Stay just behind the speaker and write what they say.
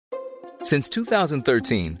Since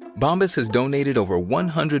 2013, Bombas has donated over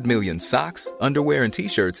 100 million socks, underwear, and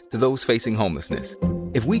T-shirts to those facing homelessness.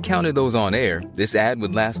 If we counted those on air, this ad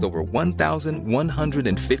would last over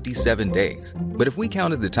 1,157 days. But if we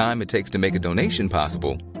counted the time it takes to make a donation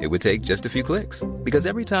possible, it would take just a few clicks. Because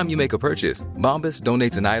every time you make a purchase, Bombas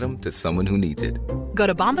donates an item to someone who needs it. Go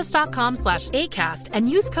to bombas.com/ACAST and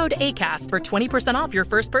use code ACAST for 20% off your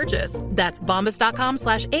first purchase. That's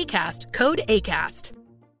bombas.com/ACAST, code ACAST.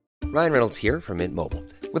 Ryan Reynolds here from Mint Mobile.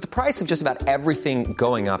 With the price of just about everything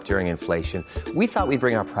going up during inflation, we thought we'd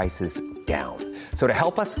bring our prices down. So to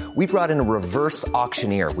help us, we brought in a reverse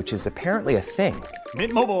auctioneer, which is apparently a thing.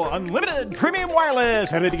 Mint Mobile Unlimited Premium Wireless.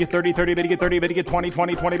 How to get 30, 30, bit to get 30, bit to get 20,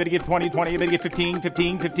 20, 20, bit to get 20, 20, bit to get 15,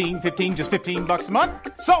 15, 15, 15, just $15 a month?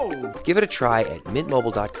 Sold! Give it a try at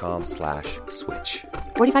mintmobile.com/switch.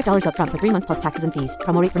 $45 up front for 3 months plus taxes and fees.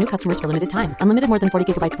 Promo rate for new customers for limited time. Unlimited more than 40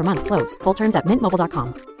 gigabytes per month. Slows full terms at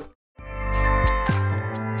mintmobile.com.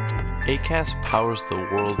 Acast powers the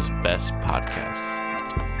world's best podcasts.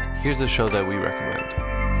 Here's a show that we recommend.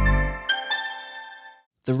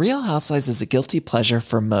 The Real Housewives is a guilty pleasure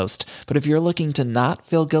for most, but if you're looking to not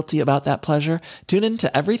feel guilty about that pleasure, tune in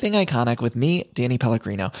to Everything Iconic with me, Danny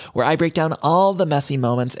Pellegrino, where I break down all the messy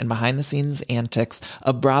moments and behind-the-scenes antics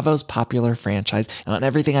of Bravo's popular franchise. And on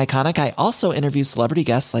Everything Iconic, I also interview celebrity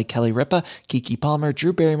guests like Kelly Ripa, Keke Palmer,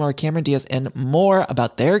 Drew Barrymore, Cameron Diaz, and more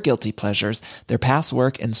about their guilty pleasures, their past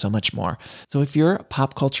work, and so much more. So if you're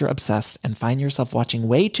pop culture obsessed and find yourself watching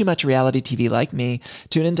way too much reality TV like me,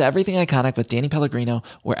 tune into Everything Iconic with Danny Pellegrino,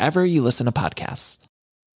 wherever you listen to podcasts.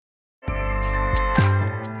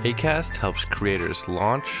 Acast helps creators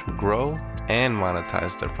launch, grow, and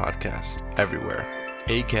monetize their podcasts everywhere.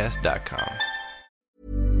 Acast.com.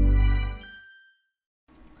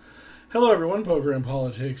 Hello everyone, Program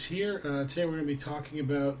Politics here. Today we're going to be talking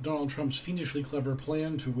about Donald Trump's fiendishly clever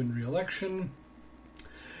plan to win re-election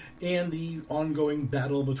and the ongoing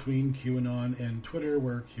battle between QAnon and Twitter,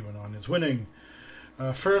 where QAnon is winning.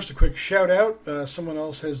 First, a quick shout out. Someone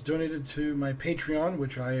else has donated to my Patreon,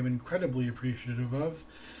 which I am incredibly appreciative of.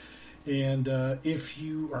 And if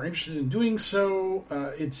you are interested in doing so,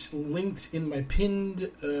 it's linked in my pinned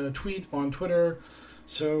tweet on Twitter.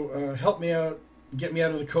 So help me out, get me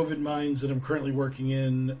out of the COVID mines that I'm currently working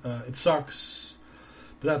in. It sucks,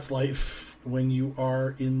 but that's life when you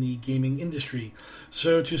are in the gaming industry.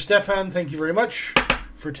 So to Stefan, thank you very much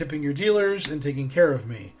for tipping your dealers and taking care of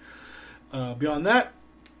me. Beyond that,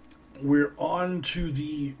 we're on to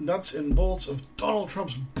the nuts and bolts of Donald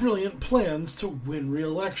Trump's brilliant plans to win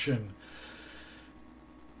re-election.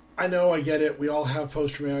 I know, I get it. We all have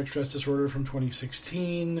post-traumatic stress disorder from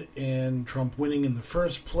 2016 and Trump winning in the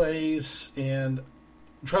first place. And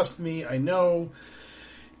trust me, I know,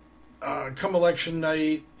 come election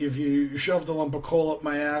night, if you shoved a lump of coal up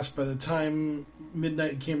my ass, by the time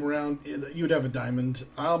midnight came around, you'd have a diamond.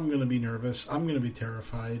 I'm going to be nervous. I'm going to be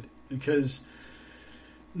terrified. Because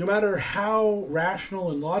no matter how rational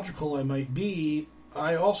and logical I might be,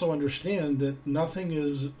 I also understand that nothing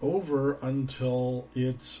is over until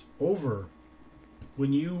it's over.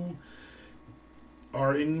 When you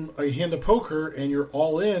are in a hand of poker and you're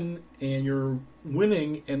all in and you're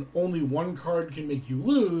winning and only one card can make you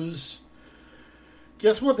lose,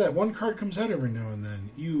 guess what? That one card comes out every now and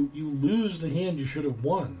then. You lose the hand you should have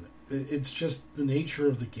won. It's just the nature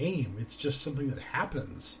of the game. It's just something that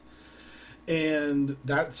happens. And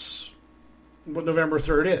that's what November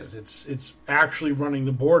 3rd is. It's actually running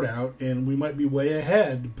the board out, and we might be way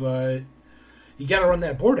ahead, but you got to run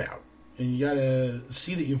that board out, and you got to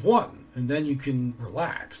see that you've won, and then you can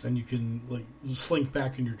relax. Then you can slink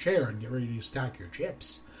back in your chair and get ready to stack your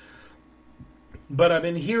chips. But I've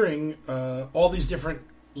been hearing all these different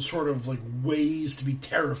sort of ways to be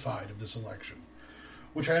terrified of this election,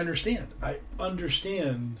 which I understand. I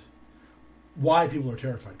understand why people are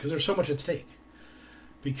terrified, because there's so much at stake.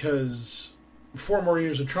 Because 4 more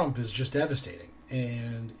years of Trump is just devastating,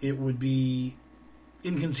 and it would be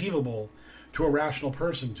inconceivable to a rational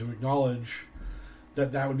person to acknowledge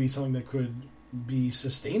that that would be something that could be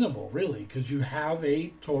sustainable, really, because you have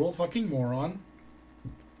a total fucking moron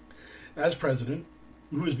as president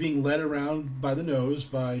who is being led around by the nose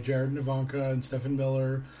by Jared and Ivanka and Stephen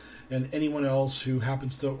Miller and anyone else who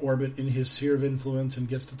happens to orbit in his sphere of influence and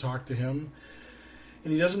gets to talk to him.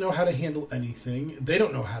 And he doesn't know how to handle anything. They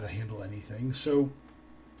don't know how to handle anything. So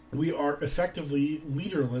we are effectively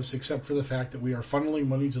leaderless, except for the fact that we are funneling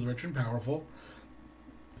money to the rich and powerful.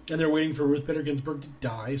 And they're waiting for Ruth Bader Ginsburg to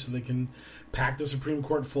die so they can pack the Supreme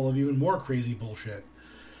Court full of even more crazy bullshit.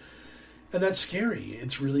 And that's scary.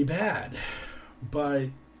 It's really bad.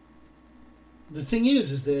 But the thing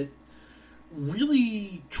is that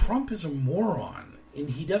really, Trump is a moron, and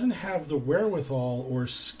he doesn't have the wherewithal or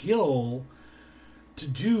skill to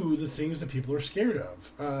do the things that people are scared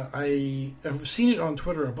of. I have seen it on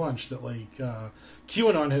Twitter a bunch that, like,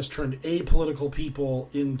 QAnon has turned apolitical people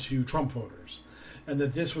into Trump voters, and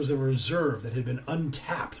that this was a reserve that had been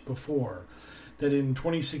untapped before. That in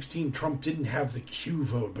 2016, Trump didn't have the Q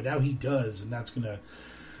vote, but now he does, and that's going to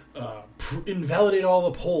invalidate all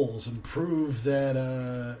the polls and prove that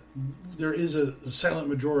there is a silent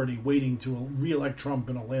majority waiting to re-elect Trump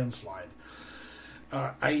in a landslide.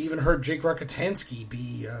 I even heard Jake Rakotansky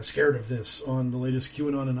be scared of this on the latest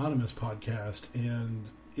QAnon Anonymous podcast, and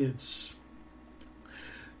it's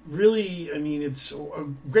really, I mean, it's a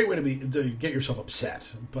great way to get yourself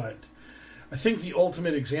upset, but I think the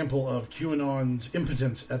ultimate example of QAnon's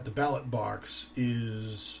impotence at the ballot box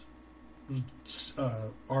is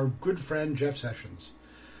our good friend Jeff Sessions.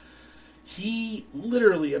 He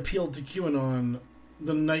literally appealed to QAnon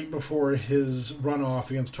the night before his runoff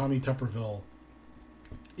against Tommy Tuberville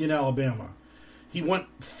in Alabama. He went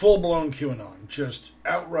full-blown QAnon, just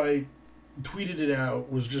outright tweeted it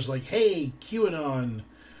out, was just like, hey, QAnon,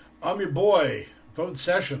 I'm your boy, vote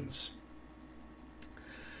Sessions.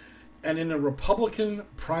 And in a Republican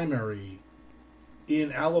primary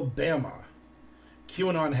in Alabama,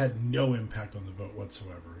 QAnon had no impact on the vote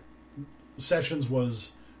whatsoever. Sessions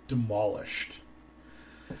was demolished.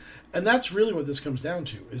 And that's really what this comes down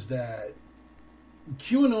to, is that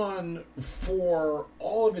QAnon, for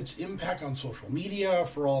all of its impact on social media,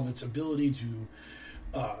 for all of its ability to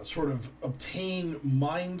sort of obtain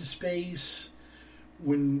mind space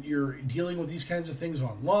when you're dealing with these kinds of things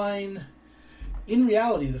online, in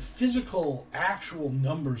reality, the physical, actual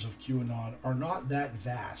numbers of QAnon are not that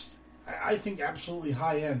vast. I think absolutely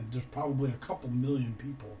high-end, there's probably a couple million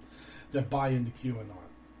people that buy into QAnon.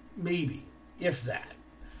 Maybe, if that.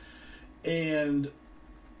 And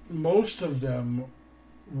most of them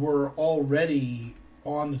were already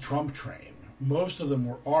on the Trump train. Most of them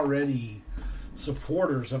were already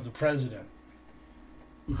supporters of the president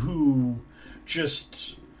who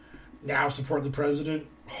just now support the president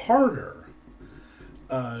harder.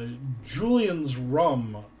 Julian's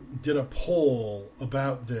Rum did a poll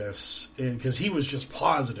about this, and because he was just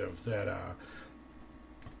positive that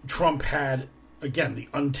Trump had, again, the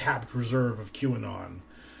untapped reserve of QAnon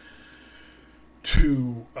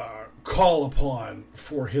to call upon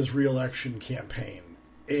for his re-election campaign.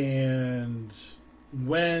 And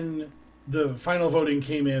when the final voting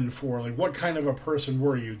came in for, like, what kind of a person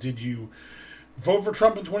were you? Did you vote for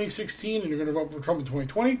Trump in 2016 and you're going to vote for Trump in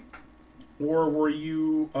 2020? Or were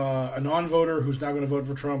you a non-voter who's now going to vote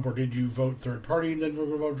for Trump? Or did you vote third party and then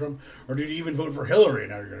vote for Trump? Or did you even vote for Hillary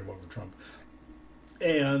and now you're going to vote for Trump?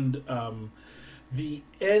 And the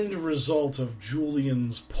end result of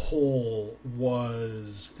Julian's poll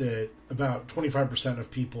was that about 25% of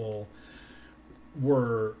people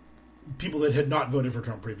were people that had not voted for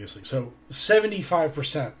Trump previously. So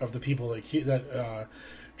 75% of the people that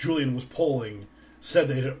Julian was polling said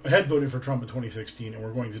they had voted for Trump in 2016 and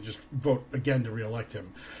were going to just vote again to re-elect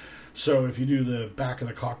him. So if you do the back of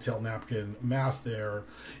the cocktail napkin math there,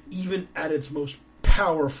 even at its most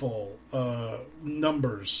powerful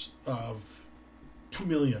numbers of 2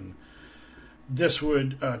 million, this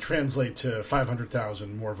would translate to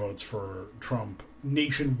 500,000 more votes for Trump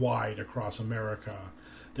nationwide across America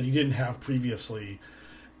that he didn't have previously.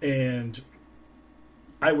 And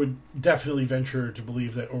I would definitely venture to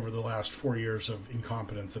believe that over the last 4 years of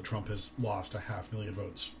incompetence that Trump has lost 500,000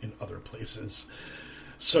 votes in other places.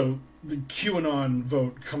 So the QAnon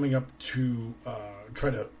vote coming up to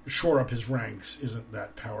try to shore up his ranks isn't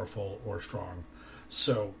that powerful or strong.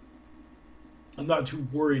 So I'm not too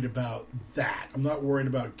worried about that. I'm not worried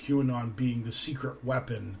about QAnon being the secret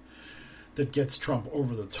weapon that gets Trump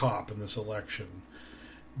over the top in this election.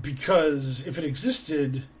 Because if it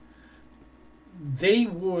existed, they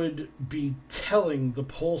would be telling the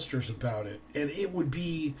pollsters about it, and it would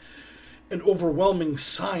be an overwhelming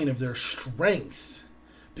sign of their strength.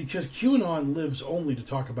 Because QAnon lives only to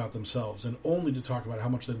talk about themselves and only to talk about how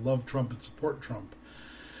much they love Trump and support Trump.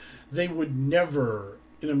 They would never,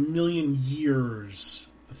 in a million years,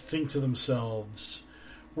 think to themselves,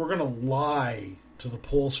 we're going to lie to the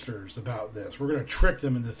pollsters about this. We're going to trick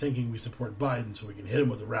them into thinking we support Biden so we can hit him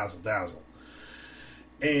with a razzle-dazzle.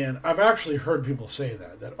 And I've actually heard people say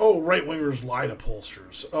that right-wingers lie to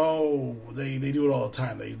pollsters. Oh, they do it all the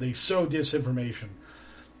time. They sow disinformation.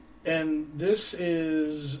 And this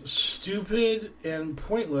is stupid and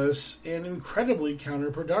pointless and incredibly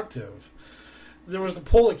counterproductive. There was the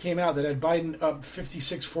poll that came out that had Biden up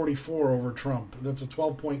 56-44 over Trump. That's a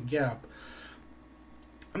 12-point gap.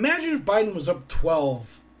 Imagine if Biden was up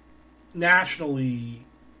 12 nationally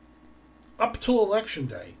up till Election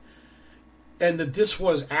Day, and that this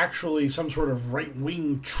was actually some sort of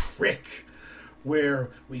right-wing trick where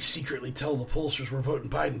we secretly tell the pollsters we're voting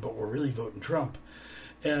Biden, but we're really voting Trump,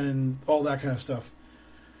 and all that kind of stuff.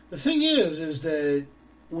 The thing is that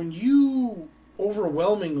when you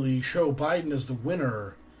overwhelmingly show Biden as the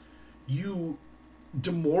winner, you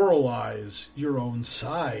demoralize your own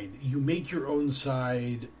side. You make your own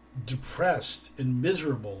side depressed and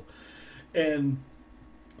miserable. And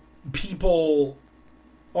people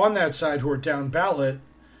on that side who are down ballot,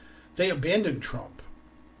 they abandon Trump,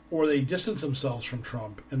 or they distance themselves from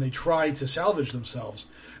Trump, and they try to salvage themselves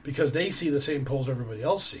because they see the same polls everybody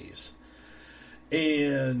else sees.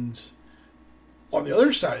 And on the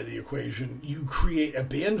other side of the equation, you create a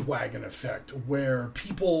bandwagon effect where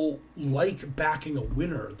people like backing a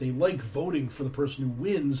winner. They like voting for the person who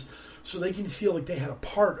wins so they can feel like they had a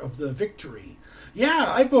part of the victory.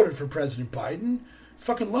 Yeah, I voted for President Biden.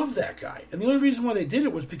 Fucking love that guy. And the only reason why they did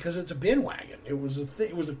it was because it's a bandwagon. It was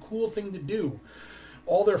a cool thing to do.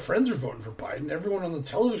 All their friends are voting for Biden. Everyone on the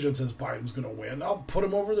television says Biden's going to win. I'll put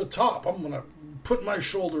him over the top. I'm going to put my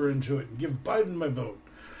shoulder into it and give Biden my vote.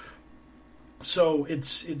 So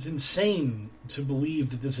it's insane to believe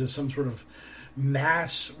that this is some sort of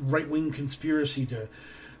mass right-wing conspiracy to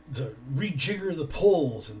rejigger the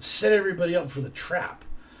polls and set everybody up for the trap.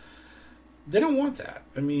 They don't want that.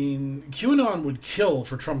 I mean, QAnon would kill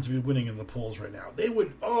for Trump to be winning in the polls right now.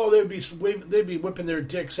 They'd be whipping their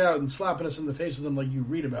dicks out and slapping us in the face with them like you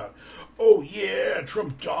read about. Oh yeah,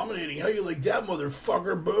 Trump dominating. How you like that,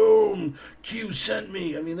 motherfucker? Boom. Q sent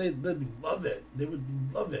me. I mean, they'd love it. They would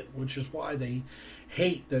love it, which is why they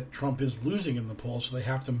hate that Trump is losing in the polls, so they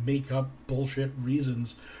have to make up bullshit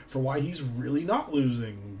reasons for why he's really not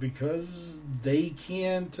losing, because they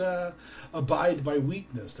can't abide by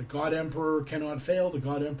weakness. The God Emperor cannot fail. The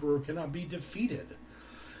God Emperor cannot be defeated.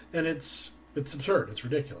 And it's absurd. It's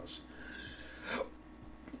ridiculous.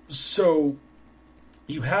 So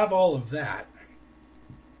you have all of that.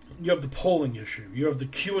 You have the polling issue. You have the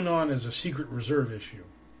QAnon as a secret reserve issue.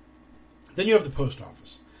 Then you have the post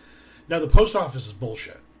office. Now, the post office is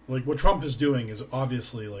bullshit. Like, what Trump is doing is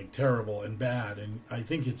obviously, like, terrible and bad, and I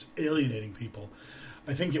think it's alienating people.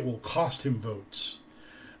 I think it will cost him votes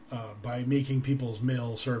by making people's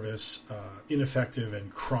mail service ineffective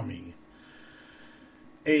and crummy.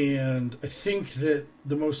 And I think that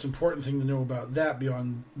the most important thing to know about that,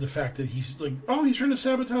 beyond the fact that he's like, oh, he's trying to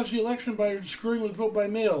sabotage the election by screwing with vote by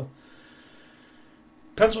mail.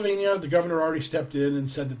 Pennsylvania, the governor already stepped in and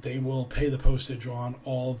said that they will pay the postage on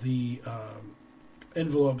all the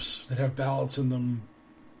envelopes that have ballots in them.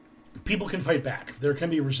 People can fight back. There can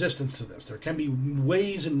be resistance to this. There can be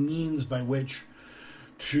ways and means by which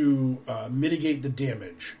to mitigate the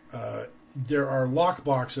damage. There are lock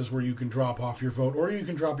boxes where you can drop off your vote, or you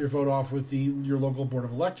can drop your vote off with your local board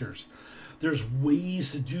of electors. There's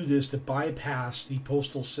ways to do this to bypass the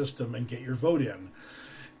postal system and get your vote in.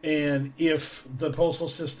 And if the postal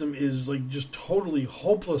system is like just totally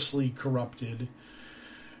hopelessly corrupted,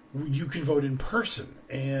 you can vote in person.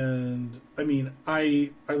 And I mean, I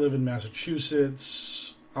live in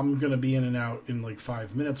Massachusetts. I'm going to be in and out in like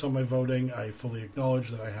 5 minutes on my voting. I fully acknowledge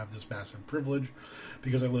that I have this massive privilege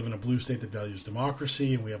because I live in a blue state that values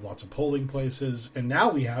democracy, and we have lots of polling places. And now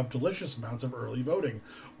we have delicious amounts of early voting,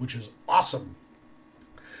 which is awesome.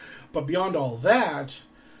 But beyond all that,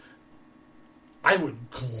 I would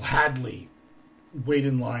gladly wait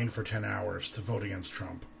in line for 10 hours to vote against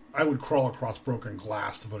Trump. I would crawl across broken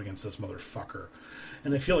glass to vote against this motherfucker.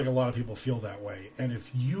 And I feel like a lot of people feel that way. And if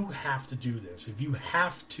you have to do this, if you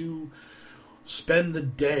have to spend the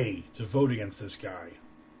day to vote against this guy,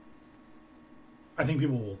 I think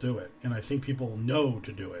people will do it. And I think people know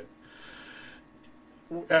to do it.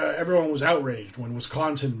 Everyone was outraged when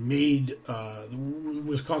Wisconsin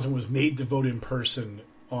was made to vote in person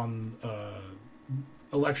on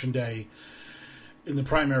Election Day in the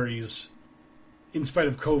primaries in spite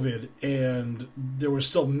of COVID, and there was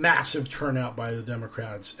still massive turnout by the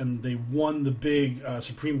Democrats, and they won the big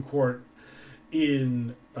Supreme Court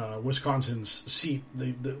in Wisconsin's seat,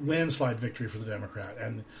 the landslide victory for the Democrat.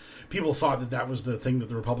 And people thought that was the thing that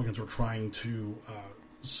the Republicans were trying to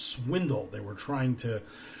swindle. They were trying to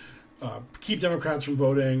keep Democrats from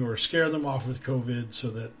voting or scare them off with COVID so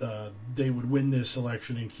that they would win this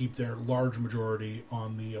election and keep their large majority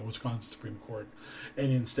on the Wisconsin Supreme Court.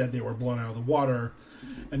 And instead they were blown out of the water,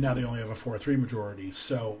 and now they only have a 4-3 majority.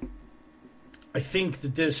 So I think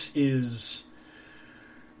that this is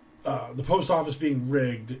the post office being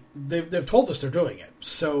rigged. They've told us they're doing it.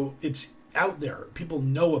 So it's out there. People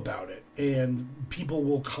know about it, and people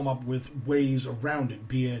will come up with ways around it,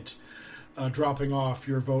 be it dropping off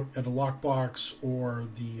your vote at a lockbox or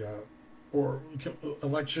or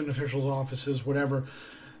election officials' offices, whatever.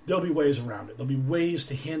 There'll be ways around it. There'll be ways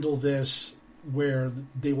to handle this where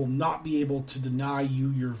they will not be able to deny you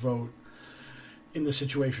your vote in the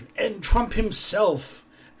situation. And Trump himself,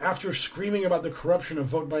 after screaming about the corruption of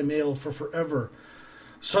vote by mail for forever,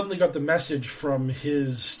 suddenly got the message from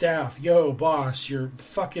his staff, yo, boss, you're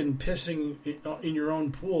fucking pissing in your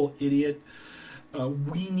own pool, idiot.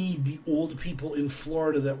 We need the old people in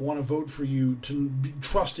Florida that want to vote for you to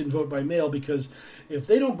trust in vote by mail, because if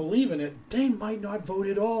they don't believe in it, they might not vote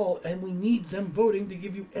at all, and we need them voting to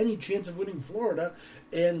give you any chance of winning Florida,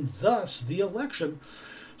 and thus the election.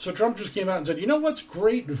 So Trump just came out and said, you know what's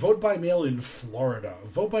great? Vote by mail in Florida.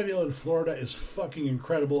 Vote by mail in Florida is fucking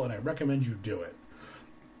incredible, and I recommend you do it.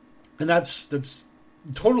 And that's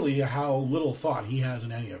totally how little thought he has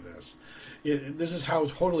in any of this. This is how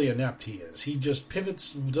totally inept he is. He just pivots,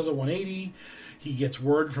 does a 180. He gets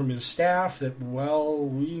word from his staff that, well,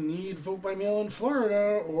 we need vote by mail in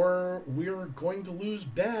Florida or we're going to lose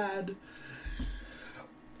bad.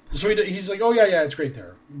 So he's like, oh, yeah, it's great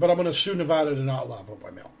there. But I'm going to sue Nevada to not allow vote by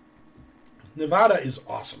mail. Nevada is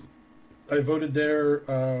awesome. I voted there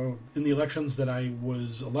in the elections that I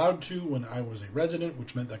was allowed to when I was a resident,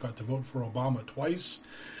 which meant I got to vote for Obama twice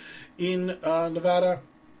in Nevada.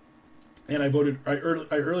 And I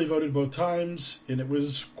early voted both times, and it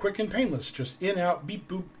was quick and painless. Just in, out, beep,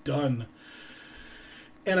 boop, done.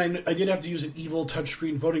 And I did have to use an evil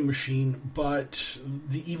touchscreen voting machine, but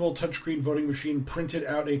the evil touchscreen voting machine printed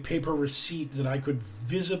out a paper receipt that I could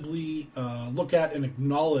visibly look at and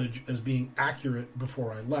acknowledge as being accurate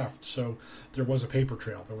before I left. So there was a paper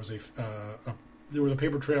trail. There was a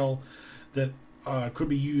paper trail that could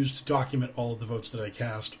be used to document all of the votes that I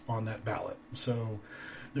cast on that ballot. So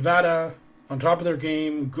Nevada, on top of their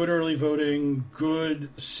game, good early voting, good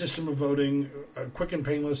system of voting, quick and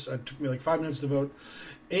painless. It took me like 5 minutes to vote.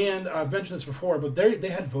 And I've mentioned this before, but they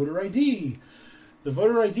had voter ID. The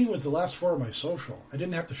voter ID was the last four of my social. I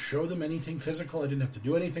didn't have to show them anything physical. I didn't have to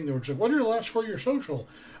do anything. They were just like, what are the last four of your social?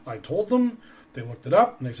 I told them. They looked it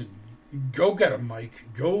up, and they said, go get them, Mike.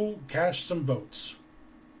 Go cast some votes.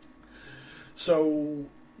 So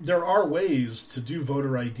there are ways to do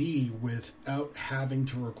voter ID without having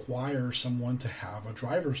to require someone to have a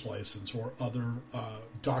driver's license or other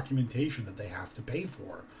documentation that they have to pay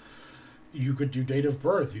for. You could do date of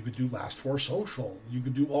birth. You could do last four social. You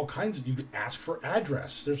could do all kinds of... You could ask for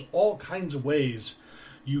address. There's all kinds of ways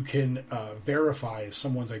you can verify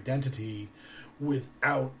someone's identity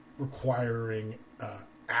without requiring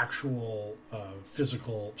actual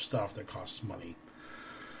physical stuff that costs money.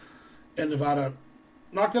 And Nevada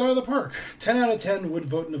knocked it out of the park. 10 out of 10 would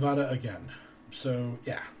vote Nevada again. So,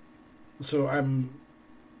 yeah. So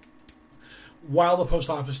while the post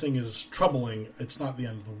office thing is troubling, it's not the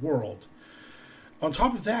end of the world. On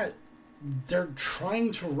top of that, they're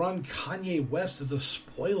trying to run Kanye West as a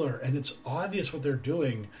spoiler, and it's obvious what they're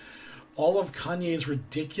doing. All of Kanye's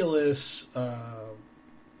ridiculous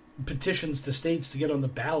petitions to states to get on the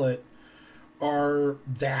ballot are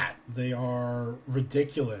that. They are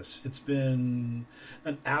ridiculous. It's been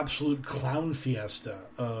an absolute clown fiesta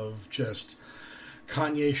of just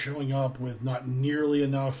Kanye showing up with not nearly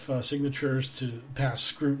enough signatures to pass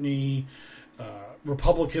scrutiny.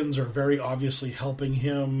 Republicans are very obviously helping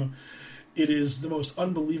him. It is the most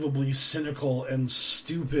unbelievably cynical and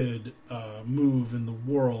stupid move in the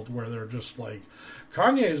world, where they're just like,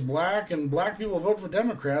 Kanye is black and black people vote for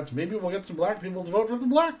Democrats. Maybe we'll get some black people to vote for the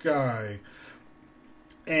black guy.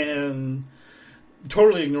 And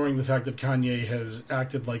totally ignoring the fact that Kanye has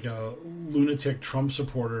acted like a lunatic Trump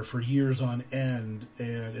supporter for years on end,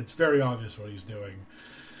 and it's very obvious what he's doing.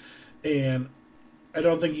 And I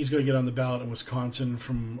don't think he's going to get on the ballot in Wisconsin.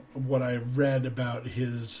 From what I read about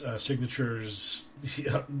his signatures, he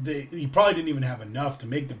probably didn't even have enough to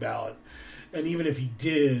make the ballot. And even if he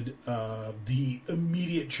did, the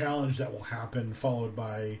immediate challenge that will happen, followed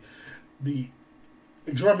by the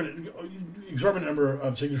exorbitant number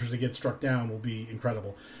of signatures that get struck down, will be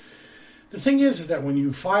incredible. The thing is that when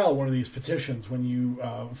you file one of these petitions, when you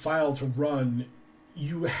file to run,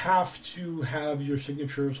 you have to have your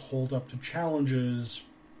signatures hold up to challenges.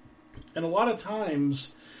 And a lot of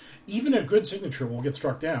times, even a good signature will get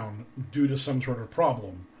struck down due to some sort of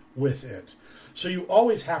problem with it. So you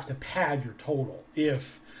always have to pad your total.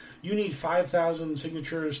 If you need 5,000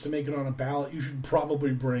 signatures to make it on a ballot, you should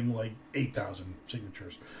probably bring like 8,000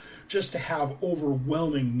 signatures just to have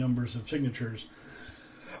overwhelming numbers of signatures,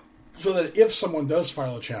 so that if someone does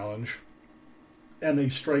file a challenge, and they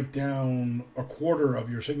strike down a quarter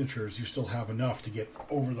of your signatures, you still have enough to get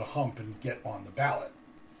over the hump and get on the ballot.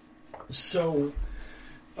 So,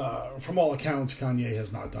 from all accounts, Kanye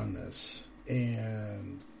has not done this.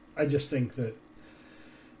 And I just think that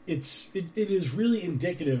it is really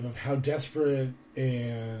indicative of how desperate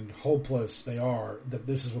and hopeless they are that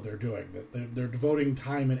this is what they're doing. That they're devoting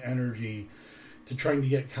time and energy to trying to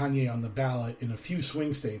get Kanye on the ballot in a few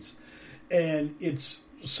swing states. And it's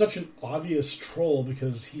such an obvious troll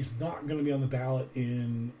because he's not going to be on the ballot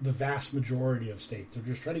in the vast majority of states. They're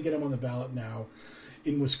just trying to get him on the ballot now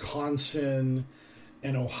in Wisconsin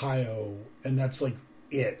and Ohio, and that's like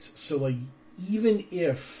it. So like, even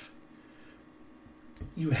if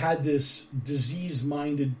you had this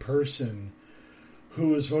disease-minded person who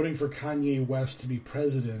was voting for Kanye West to be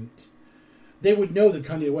president, they would know that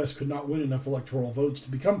Kanye West could not win enough electoral votes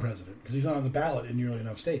to become president because he's not on the ballot in nearly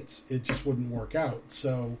enough states. It just wouldn't work out.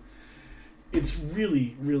 So it's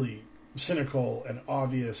really, really cynical and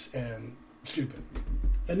obvious and stupid.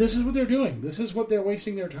 And this is what they're doing. This is what they're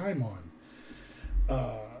wasting their time on.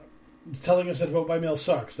 Telling us that vote by mail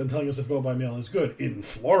sucks, then telling us that vote by mail is good in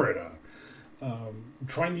Florida.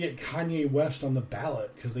 Trying to get Kanye West on the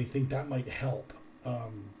ballot because they think that might help.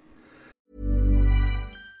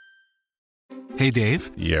 Hey, Dave.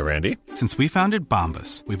 Yeah, Randy. Since we founded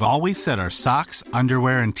Bombas, we've always said our socks,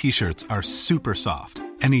 underwear, and T-shirts are super soft.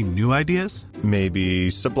 Any new ideas? Maybe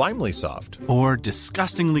sublimely soft. Or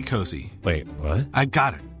disgustingly cozy. Wait, what? I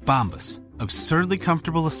got it. Bombas. Absurdly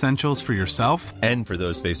comfortable essentials for yourself and for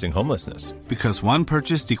those facing homelessness. Because one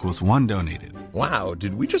purchased equals one donated. Wow,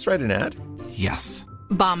 did we just write an ad? Yes.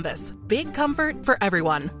 Bombas. Big comfort for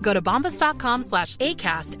everyone. Go to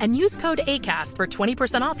bombas.com/ACAST and use code ACAST for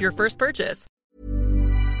 20% off your first purchase.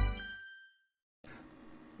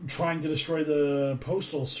 Trying to destroy the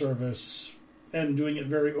postal service and doing it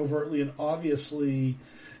very overtly and obviously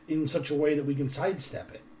in such a way that we can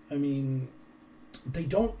sidestep it. I mean, they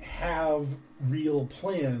don't have real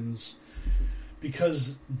plans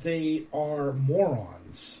because they are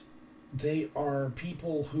morons. They are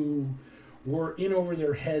people who were in over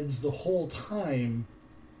their heads the whole time,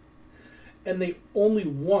 and they only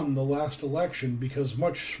won the last election because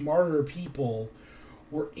much smarter people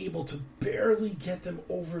were able to barely get them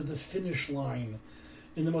over the finish line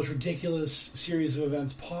in the most ridiculous series of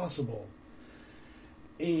events possible.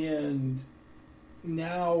 And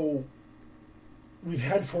now we've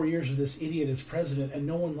had 4 years of this idiot as president, and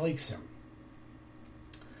no one likes him.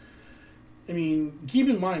 I mean, keep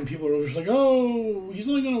in mind, people are just like, oh, he's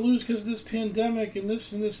only going to lose because of this pandemic and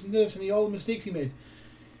this and this and this, and all the mistakes he made.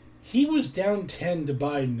 He was down 10 to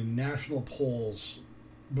Biden in national polls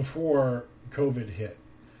before COVID hit.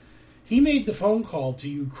 He made the phone call to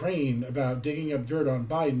Ukraine about digging up dirt on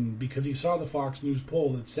Biden because he saw the Fox News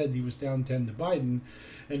poll that said he was down 10 to Biden,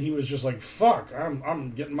 and he was just like, fuck,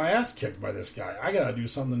 I'm getting my ass kicked by this guy. I gotta do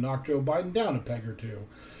something to knock Joe Biden down a peg or two.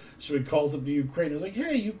 So he calls up the Ukraine. He's like,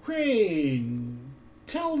 hey, Ukraine,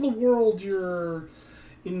 tell the world you're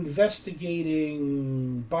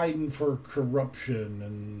investigating Biden for corruption,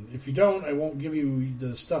 and if you don't, I won't give you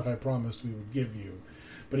the stuff I promised we would give you.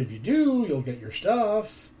 But if you do, you'll get your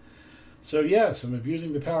stuff. So yes, I'm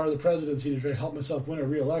abusing the power of the presidency to try to help myself win a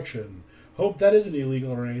re-election. Hope that isn't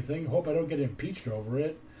illegal or anything. Hope I don't get impeached over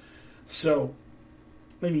it. So,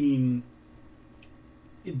 I mean,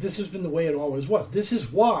 this has been the way it always was. This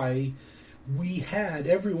is why we had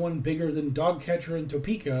everyone bigger than Dogcatcher and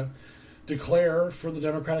Topeka declare for the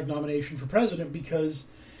Democratic nomination for president, because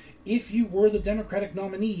if you were the Democratic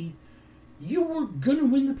nominee, you were going to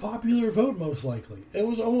win the popular vote, most likely. It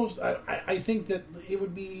was almost, I think that it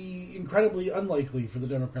would be incredibly unlikely for the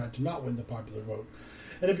Democrat to not win the popular vote.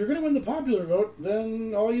 And if you're going to win the popular vote,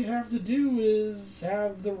 then all you have to do is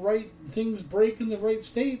have the right things break in the right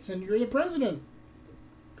states, and you're the president.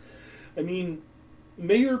 I mean,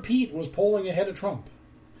 Mayor Pete was polling ahead of Trump.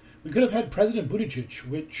 We could have had President Buttigieg,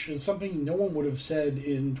 which is something no one would have said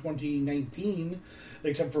in 2019,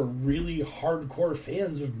 except for really hardcore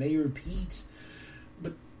fans of Mayor Pete.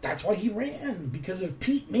 But that's why he ran, because of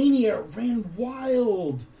Pete Mania ran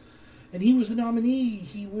wild. And he was the nominee.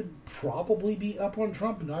 He would probably be up on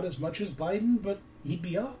Trump, not as much as Biden, but he'd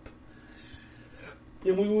be up.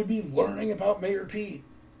 And we would be learning about Mayor Pete.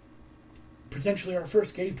 Potentially our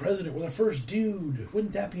first gay president with our first dude.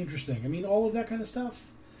 Wouldn't that be interesting? I mean, all of that kind of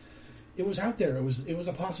stuff. It was out there. It was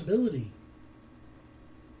a possibility.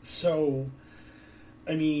 So,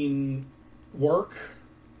 I mean, work,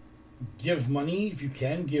 give money if you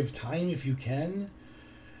can, give time if you can.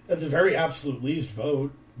 At the very absolute least,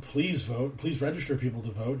 vote. Please vote. Please register people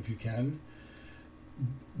to vote if you can.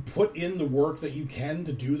 put in the work that you can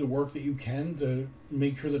to do the work that you can to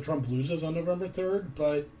make sure that Trump loses on November 3rd,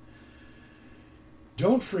 but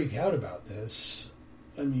don't freak out about this.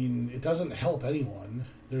 I mean, it doesn't help anyone.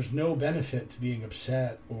 There's no benefit to being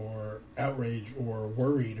upset or outraged or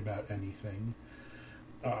worried about anything.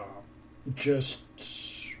 Just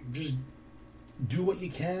do what you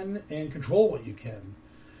can and control what you can.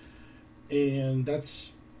 And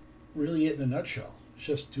that's really it in a nutshell. It's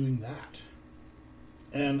just doing that.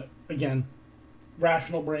 And again,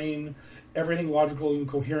 rational brain, everything logical and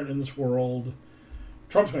coherent in this world,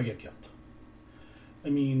 Trump's going to get killed. I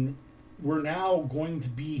mean, we're now going to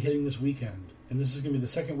be hitting this weekend, and this is going to be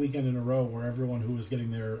the second weekend in a row where everyone who is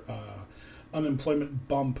getting their unemployment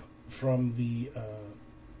bump from the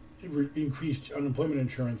increased unemployment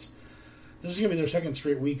insurance, this is going to be their second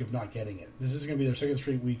straight week of not getting it. This is going to be their second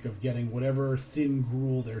straight week of getting whatever thin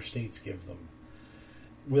gruel their states give them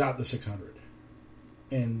without the 600.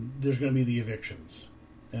 And there's going to be the evictions.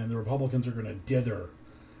 And the Republicans are going to dither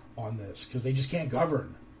on this because they just can't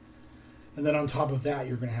govern. And then on top of that,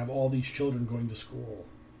 you're going to have all these children going to school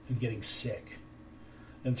and getting sick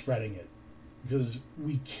and spreading it. Because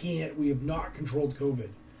we have not controlled COVID.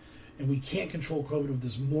 And we can't control COVID with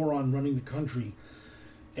this moron running the country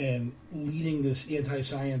and leading this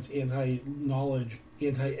anti-science, anti-knowledge,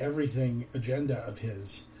 anti-everything agenda of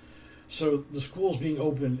his. So the schools being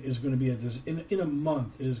open is going to be in a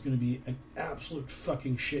month, it is going to be an absolute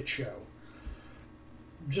fucking shit show.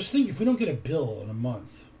 Just think, if we don't get a bill in a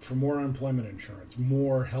month for more unemployment insurance,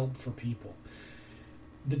 more help for people,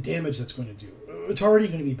 the damage that's going to do. It's already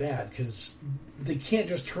going to be bad because they can't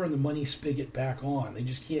just turn the money spigot back on. They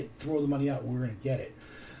just can't throw the money out when we're going to get it.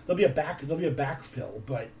 There'll be a backfill,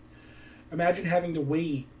 but imagine having to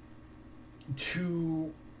wait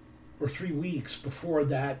 2 or 3 weeks before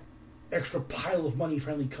that extra pile of money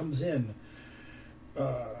finally comes in.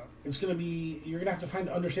 It's going to be, you're going to have to find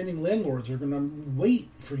understanding landlords who are going to wait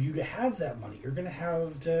for you to have that money. You're going to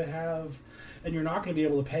have, and you're not going to be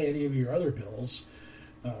able to pay any of your other bills.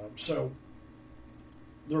 So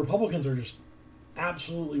the Republicans are just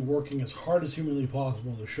absolutely working as hard as humanly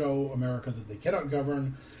possible to show America that they cannot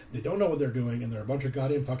govern, they don't know what they're doing, and they're a bunch of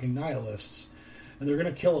goddamn fucking nihilists. And they're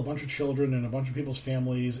going to kill a bunch of children and a bunch of people's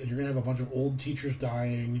families, and you're going to have a bunch of old teachers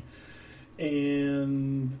dying.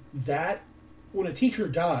 And that, when a teacher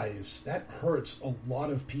dies, that hurts a lot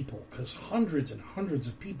of people, because hundreds and hundreds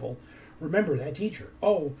of people remember that teacher.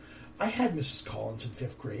 Oh, I had Mrs. Collins in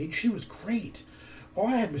 5th grade. She was great. Oh,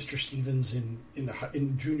 I had Mr. Stevens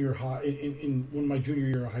in junior high, in one of my junior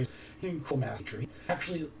year of high school, in math teacher.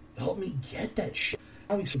 Actually helped me get that shit.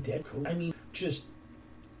 Now he's so dead. I mean, just,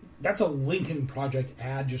 that's a Lincoln Project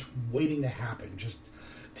ad just waiting to happen. Just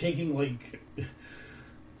taking, like,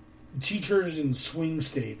 teachers in swing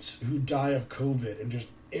states who die of COVID and just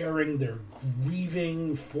airing their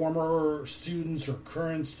grieving former students or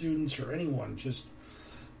current students or anyone. Just,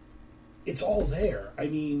 it's all there. I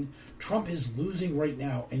mean, Trump is losing right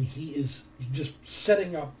now, and he is just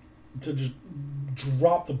setting up to just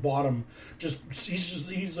drop the bottom.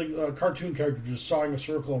 He's like a cartoon character just sawing a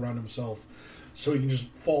circle around himself so he can just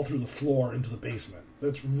fall through the floor into the basement.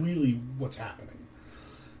 That's really what's happening.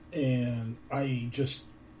 And I just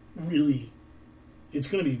really, it's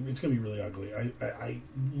gonna be really ugly. I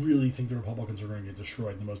really think the Republicans are going to get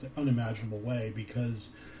destroyed in the most unimaginable way because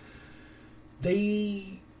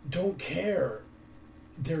they don't care.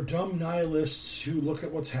 They're dumb nihilists who look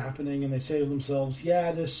at what's happening and they say to themselves,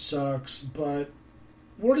 yeah, this sucks, but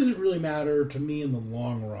what does it really matter to me in the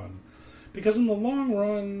long run? Because in the long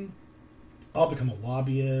run, I'll become a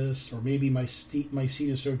lobbyist, or maybe my seat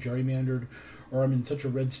is so gerrymandered, or I'm in such a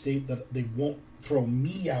red state that they won't throw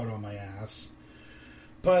me out on my ass.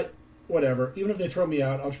 But whatever, even if they throw me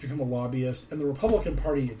out, I'll just become a lobbyist. And the Republican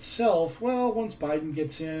Party itself, well, once Biden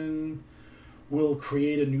gets in, we'll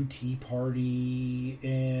create a new Tea Party,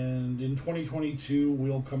 and in 2022,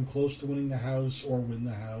 we'll come close to winning the House, or win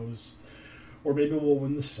the House, or maybe we'll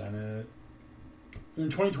win the Senate. In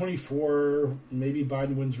 2024, maybe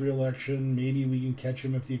Biden wins re-election, maybe we can catch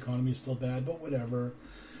him if the economy is still bad, but whatever.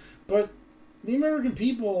 But the American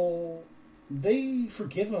people, they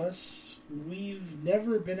forgive us. We've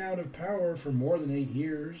never been out of power for more than 8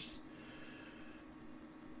 years.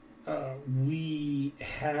 We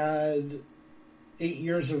had 8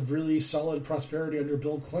 years of really solid prosperity under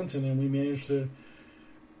Bill Clinton, and we managed to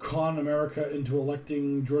con America into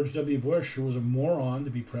electing George W. Bush, who was a moron, to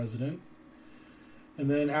be president. And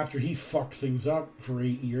then after he fucked things up for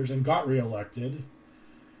 8 years and got reelected,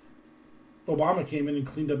 Obama came in and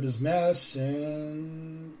cleaned up his mess,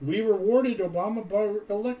 and we rewarded Obama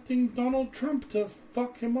by electing Donald Trump to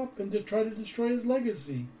fuck him up and to try to destroy his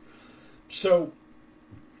legacy. So,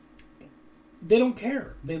 they don't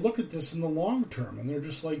care. They look at this in the long term, and they're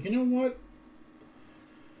just like, you know what?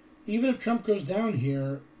 Even if Trump goes down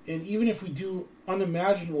here, and even if we do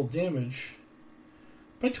unimaginable damage,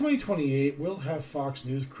 by 2028, we'll have Fox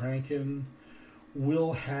News cranking.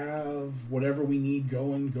 We'll have whatever we need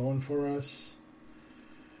going for us.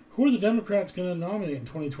 Who are the Democrats going to nominate in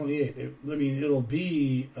 2028? It'll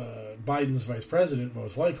be Biden's vice president,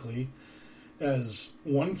 most likely, as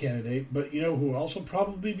one candidate. But you know who else will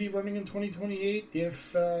probably be running in 2028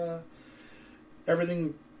 if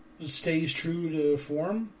everything stays true to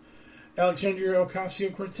form? Alexandria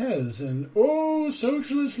Ocasio-Cortez. And,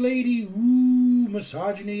 socialist lady,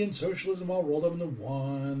 misogyny and socialism all rolled up into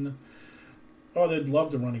one. Oh, they'd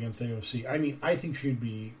love to run against AOC. I mean, I think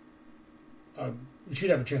she'd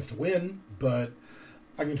have a chance to win, but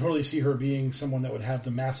I can totally see her being someone that would have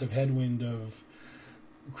the massive headwind of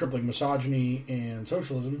crippling misogyny and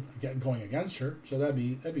socialism going against her. So that'd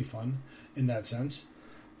be fun in that sense.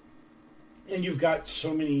 And you've got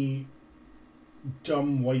so many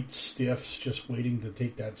dumb white stiffs just waiting to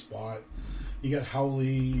take that spot. You got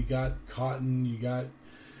Hawley, you got Cotton, you got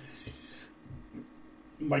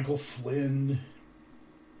Michael Flynn.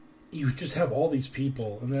 You just have all these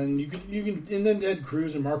people, and then you can, and then Ted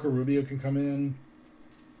Cruz and Marco Rubio can come in,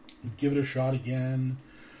 give it a shot again.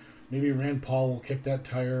 Maybe Rand Paul will kick that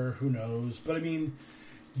tire. Who knows? But I mean,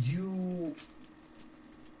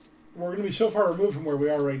 we're going to be so far removed from where we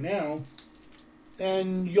are right now,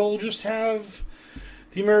 and you'll just have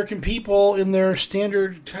the American people in their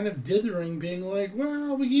standard kind of dithering, being like,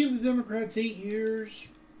 well, we gave the Democrats 8 years.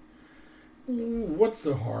 What's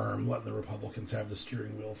the harm letting the Republicans have the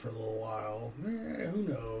steering wheel for a little while? Who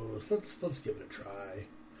knows? Let's give it a try.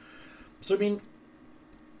 So, I mean,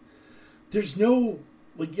 there's no,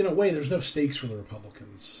 in a way, there's no stakes for the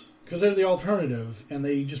Republicans. Because they're the alternative, and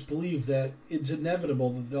they just believe that it's inevitable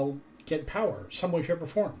that they'll get power, some way, shape, or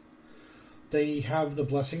form. They have the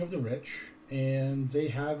blessing of the rich, and they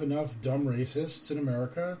have enough dumb racists in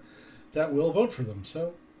America that will vote for them.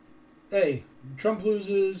 So, hey, Trump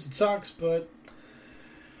loses, it sucks, but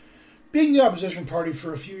being the opposition party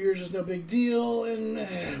for a few years is no big deal,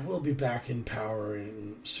 and we'll be back in power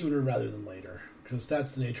sooner rather than later, because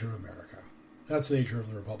that's the nature of America. That's the nature of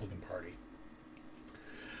the Republican Party.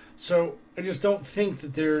 So, I just don't think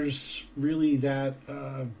that there's really that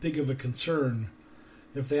big of a concern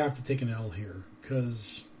if they have to take an L here,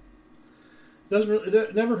 because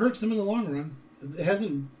it never hurts them in the long run. It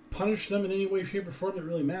hasn't punished them in any way, shape, or form that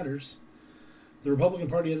really matters. The Republican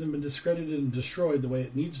Party hasn't been discredited and destroyed the way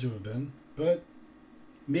it needs to have been, but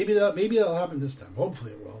maybe that'll happen this time.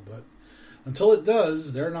 Hopefully it will, but until it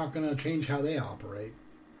does, they're not going to change how they operate.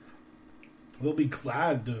 They'll be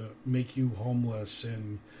glad to make you homeless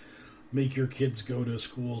and make your kids go to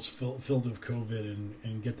schools filled with COVID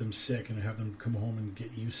and get them sick and have them come home and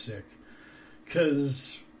get you sick.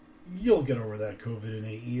 Because you'll get over that COVID in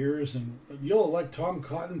 8 years, and you'll elect Tom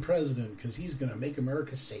Cotton president because he's going to make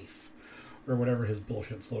America safe. Or whatever his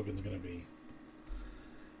bullshit slogan's going to be.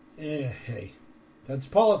 Hey, that's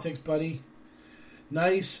politics, buddy.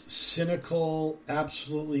 Nice, cynical,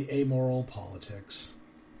 absolutely amoral politics.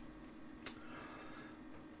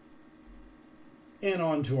 And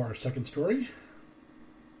on to our second story.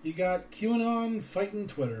 You got QAnon fighting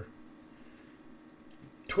Twitter.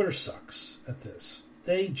 Twitter sucks at this.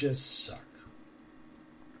 They just suck.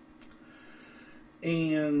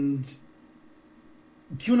 And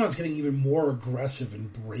QAnon's getting even more aggressive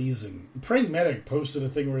and brazen. Praying Medic posted a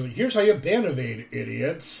thing where it's like, here's how you ban-evade,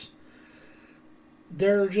 idiots.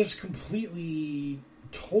 They're just completely,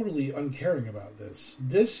 totally uncaring about this.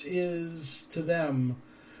 This is, to them,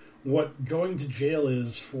 what going to jail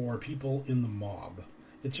is for people in the mob.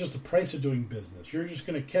 It's just the price of doing business. You're just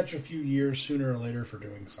going to catch a few years sooner or later for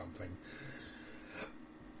doing something.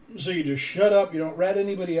 So you just shut up, you don't rat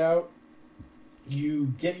anybody out,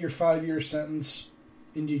 you get your 5-year sentence,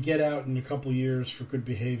 and you get out in a couple years for good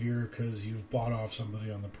behavior because you've bought off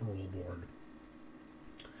somebody on the parole board.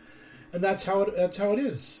 And that's how it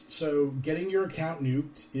is. So getting your account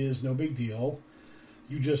nuked is no big deal.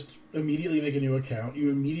 You just immediately make a new account. You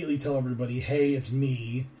immediately tell everybody, hey, it's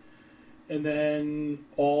me. And then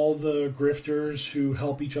all the grifters who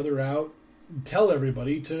help each other out tell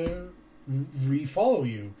everybody to refollow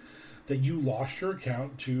you. That you lost your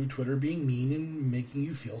account to Twitter being mean and making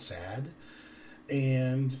you feel sad.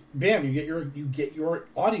 And bam, you get your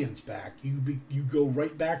audience back. You go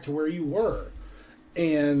right back to where you were.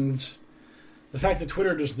 And the fact that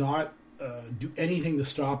Twitter does not do anything to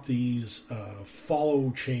stop these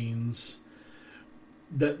follow chains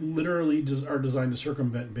that literally are designed to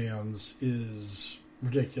circumvent bans is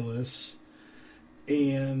ridiculous.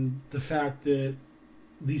 And the fact that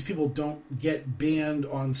these people don't get banned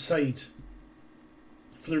on site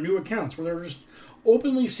for their new accounts, where they're just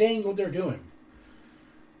openly saying what they're doing.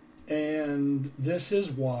 And this is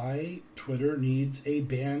why Twitter needs a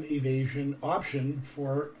ban evasion option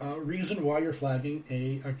for a reason why you're flagging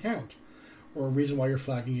a account, or a reason why you're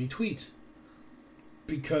flagging a tweet.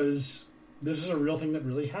 Because this is a real thing that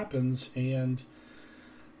really happens, and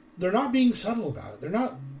they're not being subtle about it. They're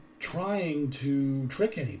not trying to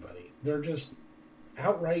trick anybody. They're just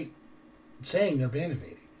outright saying they're ban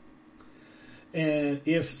evading. And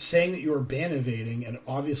if saying that you're ban evading and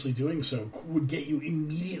obviously doing so would get you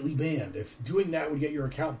immediately banned, if doing that would get your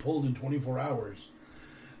account pulled in 24 hours,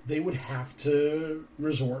 they would have to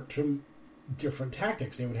resort to different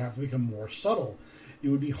tactics. They would have to become more subtle. It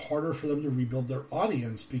would be harder for them to rebuild their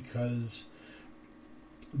audience because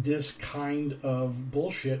this kind of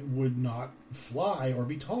bullshit would not fly or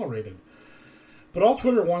be tolerated. But all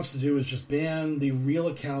Twitter wants to do is just ban the real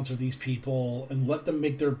accounts of these people and let them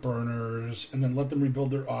make their burners and then let them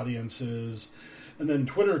rebuild their audiences. And then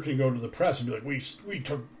Twitter can go to the press and be like, we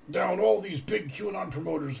took down all these big QAnon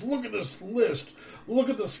promoters. Look at this list. Look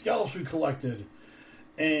at the scalps we collected.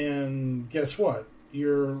 And guess what?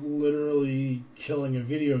 You're literally killing a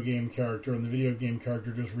video game character, and the video game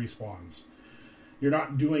character just respawns. You're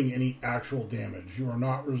not doing any actual damage. You are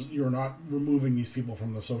not removing these people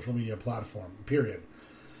from the social media platform. Period.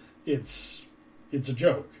 It's a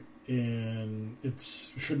joke, and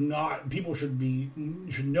people should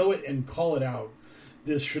know it and call it out.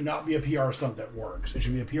 This should not be a PR stunt that works. It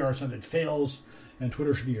should be a PR stunt that fails, and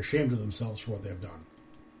Twitter should be ashamed of themselves for what they've done.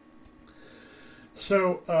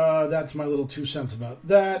 So that's my little 2 cents about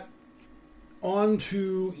that. On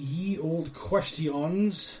to ye old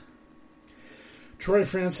questions. Troy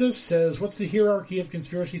Francis says, what's the hierarchy of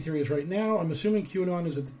conspiracy theories right now? I'm assuming QAnon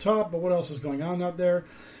is at the top, but what else is going on out there?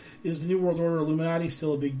 Is the New World Order Illuminati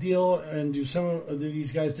still a big deal? And do some of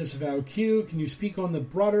these guys disavow Q? Can you speak on the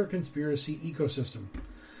broader conspiracy ecosystem?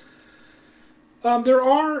 There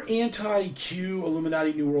are anti-Q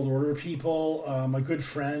Illuminati New World Order people. My good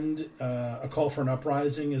friend, A Call for an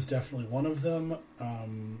Uprising, is definitely one of them.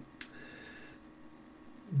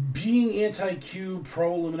 Being anti-Q,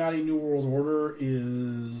 pro-Illuminati New World Order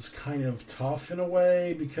is kind of tough in a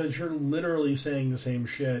way, because you're literally saying the same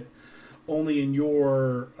shit, only in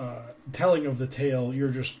your telling of the tale,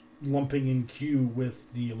 you're just lumping in Q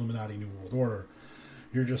with the Illuminati New World Order.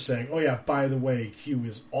 You're just saying, oh yeah, by the way, Q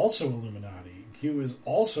is also Illuminati. Q is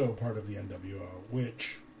also part of the NWO,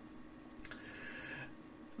 which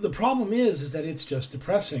the problem is that it's just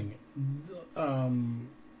depressing.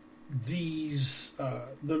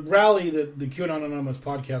 The rally that the QAnon Anonymous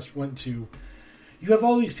podcast went to, you have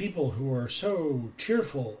all these people who are so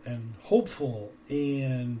cheerful and hopeful,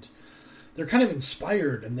 and they're kind of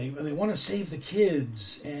inspired, and they want to save the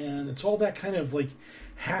kids, and it's all that kind of like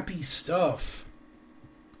happy stuff.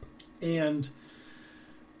 And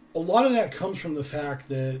a lot of that comes from the fact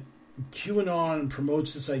that QAnon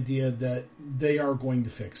promotes this idea that they are going to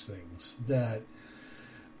fix things, that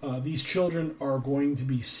these children are going to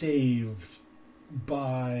be saved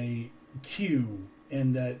by Q,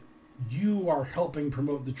 and that you are helping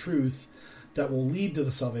promote the truth that will lead to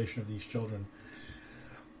the salvation of these children.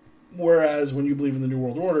 Whereas when you believe in the New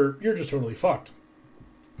World Order, you're just totally fucked.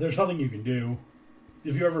 There's nothing you can do.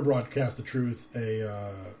 If you ever broadcast the truth,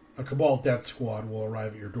 a Cabal death squad will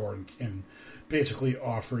arrive at your door and basically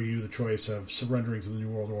offer you the choice of surrendering to the New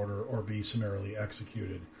World Order or be summarily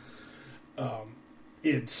executed.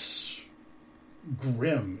 It's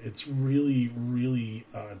grim. It's really, really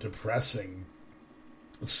depressing.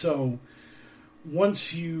 So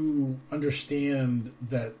once you understand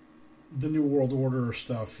that the New World Order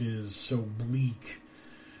stuff is so bleak,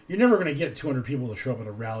 you're never going to get 200 people to show up at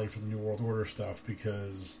a rally for the New World Order stuff,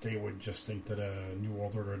 because they would just think that a New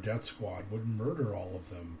World Order death squad would murder all of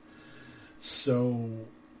them. So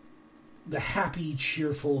the happy,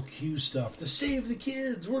 cheerful Q stuff, to save the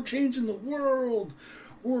kids, we're changing the world,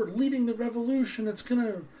 we're leading the revolution, it's going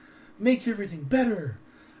to make everything better.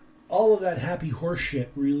 All of that happy horse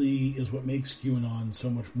shit really is what makes QAnon so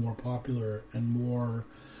much more popular and more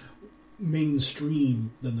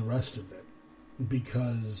mainstream than the rest of it.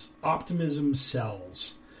 Because optimism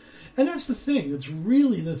sells. And that's the thing. That's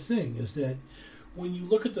really the thing, is that when you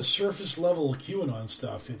look at the surface level of QAnon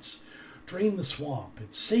stuff, it's drain the swamp,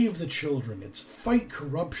 it's save the children, it's fight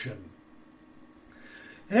corruption.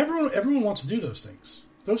 And everyone wants to do those things.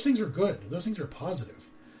 Those things are good. Those things are positive.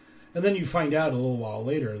 And then you find out a little while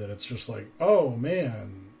later that it's just like, oh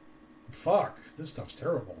man, fuck, this stuff's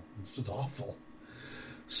terrible. It's just awful.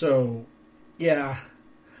 So, yeah,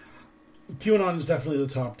 QAnon is definitely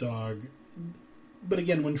the top dog. But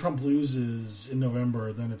again, when Trump loses in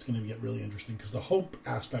November, then it's going to get really interesting because the hope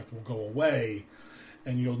aspect will go away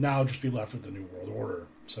and you'll now just be left with the New World Order.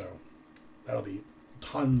 So that'll be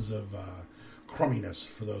tons of crumminess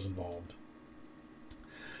for those involved.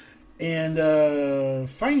 And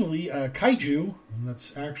finally, Kaiju, and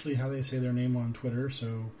that's actually how they say their name on Twitter,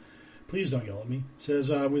 so please don't yell at me, says,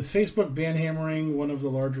 with Facebook ban-hammering one of the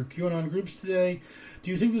larger QAnon groups today, do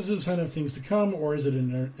you think this is a sign of things to come, or is it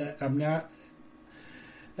an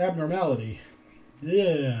abnormality?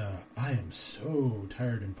 Yeah, I am so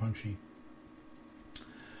tired and punchy.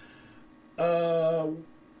 I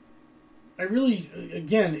really,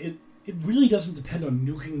 again, it really doesn't depend on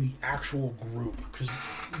nuking the actual group, because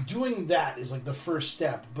doing that is like the first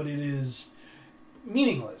step, but it is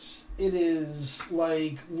meaningless. It is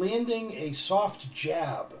like landing a soft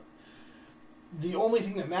jab. The only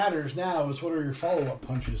thing that matters now is what are your follow-up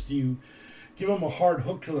punches. Do you give him a hard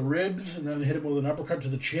hook to the ribs and then hit him with an uppercut to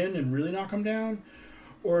the chin and really knock him down?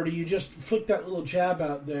 Or do you just flick that little jab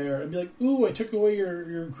out there and be like, ooh, I took away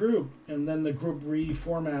your group, and then the group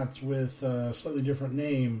reformats with a slightly different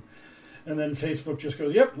name, and then Facebook just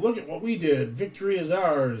goes, yep, look at what we did. Victory is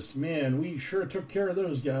ours. Man, we sure took care of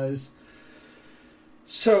those guys.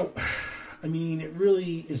 So, I mean, it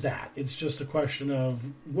really is that. It's just a question of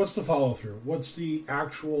what's the follow-through? What's the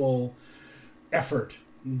actual effort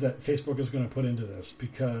that Facebook is going to put into this?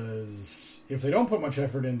 Because if they don't put much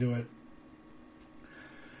effort into it,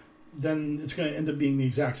 then it's going to end up being the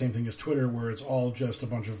exact same thing as Twitter, where it's all just a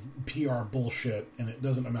bunch of PR bullshit, and it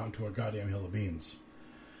doesn't amount to a goddamn hill of beans.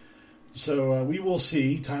 So we will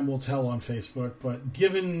see. Time will tell on Facebook. But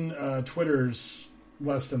given Twitter's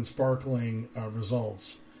less than sparkling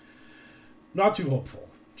results, not too hopeful.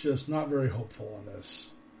 Just not very hopeful on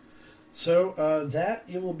this. So that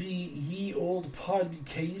it will be ye old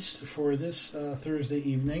podcast for this Thursday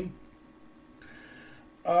evening.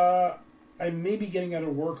 I may be getting out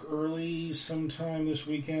of work early sometime this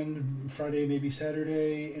weekend, Friday, maybe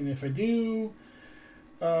Saturday, and if I do,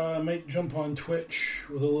 I might jump on Twitch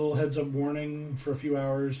with a little heads-up warning for a few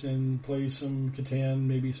hours and play some Catan,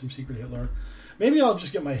 maybe some Secret Hitler. Maybe I'll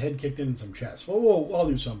just get my head kicked in some chess. Well, I'll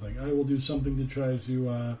do something. I will do something to try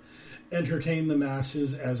to entertain the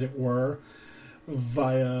masses, as it were,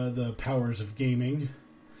 via the powers of gaming.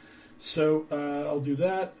 So I'll do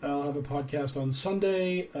that. I'll have a podcast on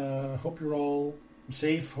Sunday. Hope you're all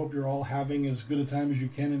safe. Hope you're all having as good a time as you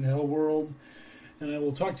can in Hell World. And I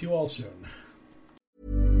will talk to you all soon.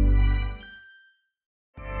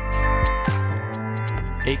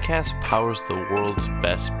 Acast powers the world's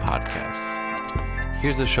best podcasts.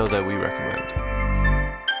 Here's a show that we recommend.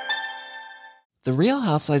 The Real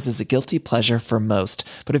Housewives is a guilty pleasure for most,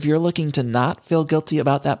 but if you're looking to not feel guilty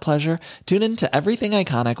about that pleasure, tune in to Everything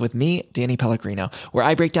Iconic with me, Danny Pellegrino, where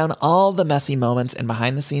I break down all the messy moments and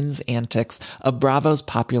behind-the-scenes antics of Bravo's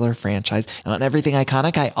popular franchise. And on Everything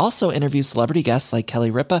Iconic, I also interview celebrity guests like Kelly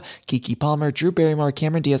Ripa, Keke Palmer, Drew Barrymore,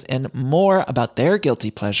 Cameron Diaz, and more about their guilty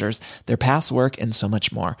pleasures, their past work, and so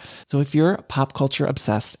much more. So if you're pop culture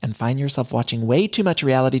obsessed and find yourself watching way too much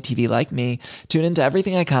reality TV like me, tune in to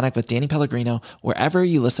Everything Iconic with Danny Pellegrino, wherever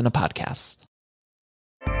you listen to podcasts.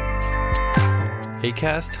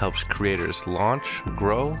 Acast helps creators launch,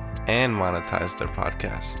 grow, and monetize their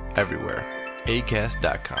podcasts everywhere.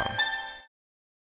 Acast.com.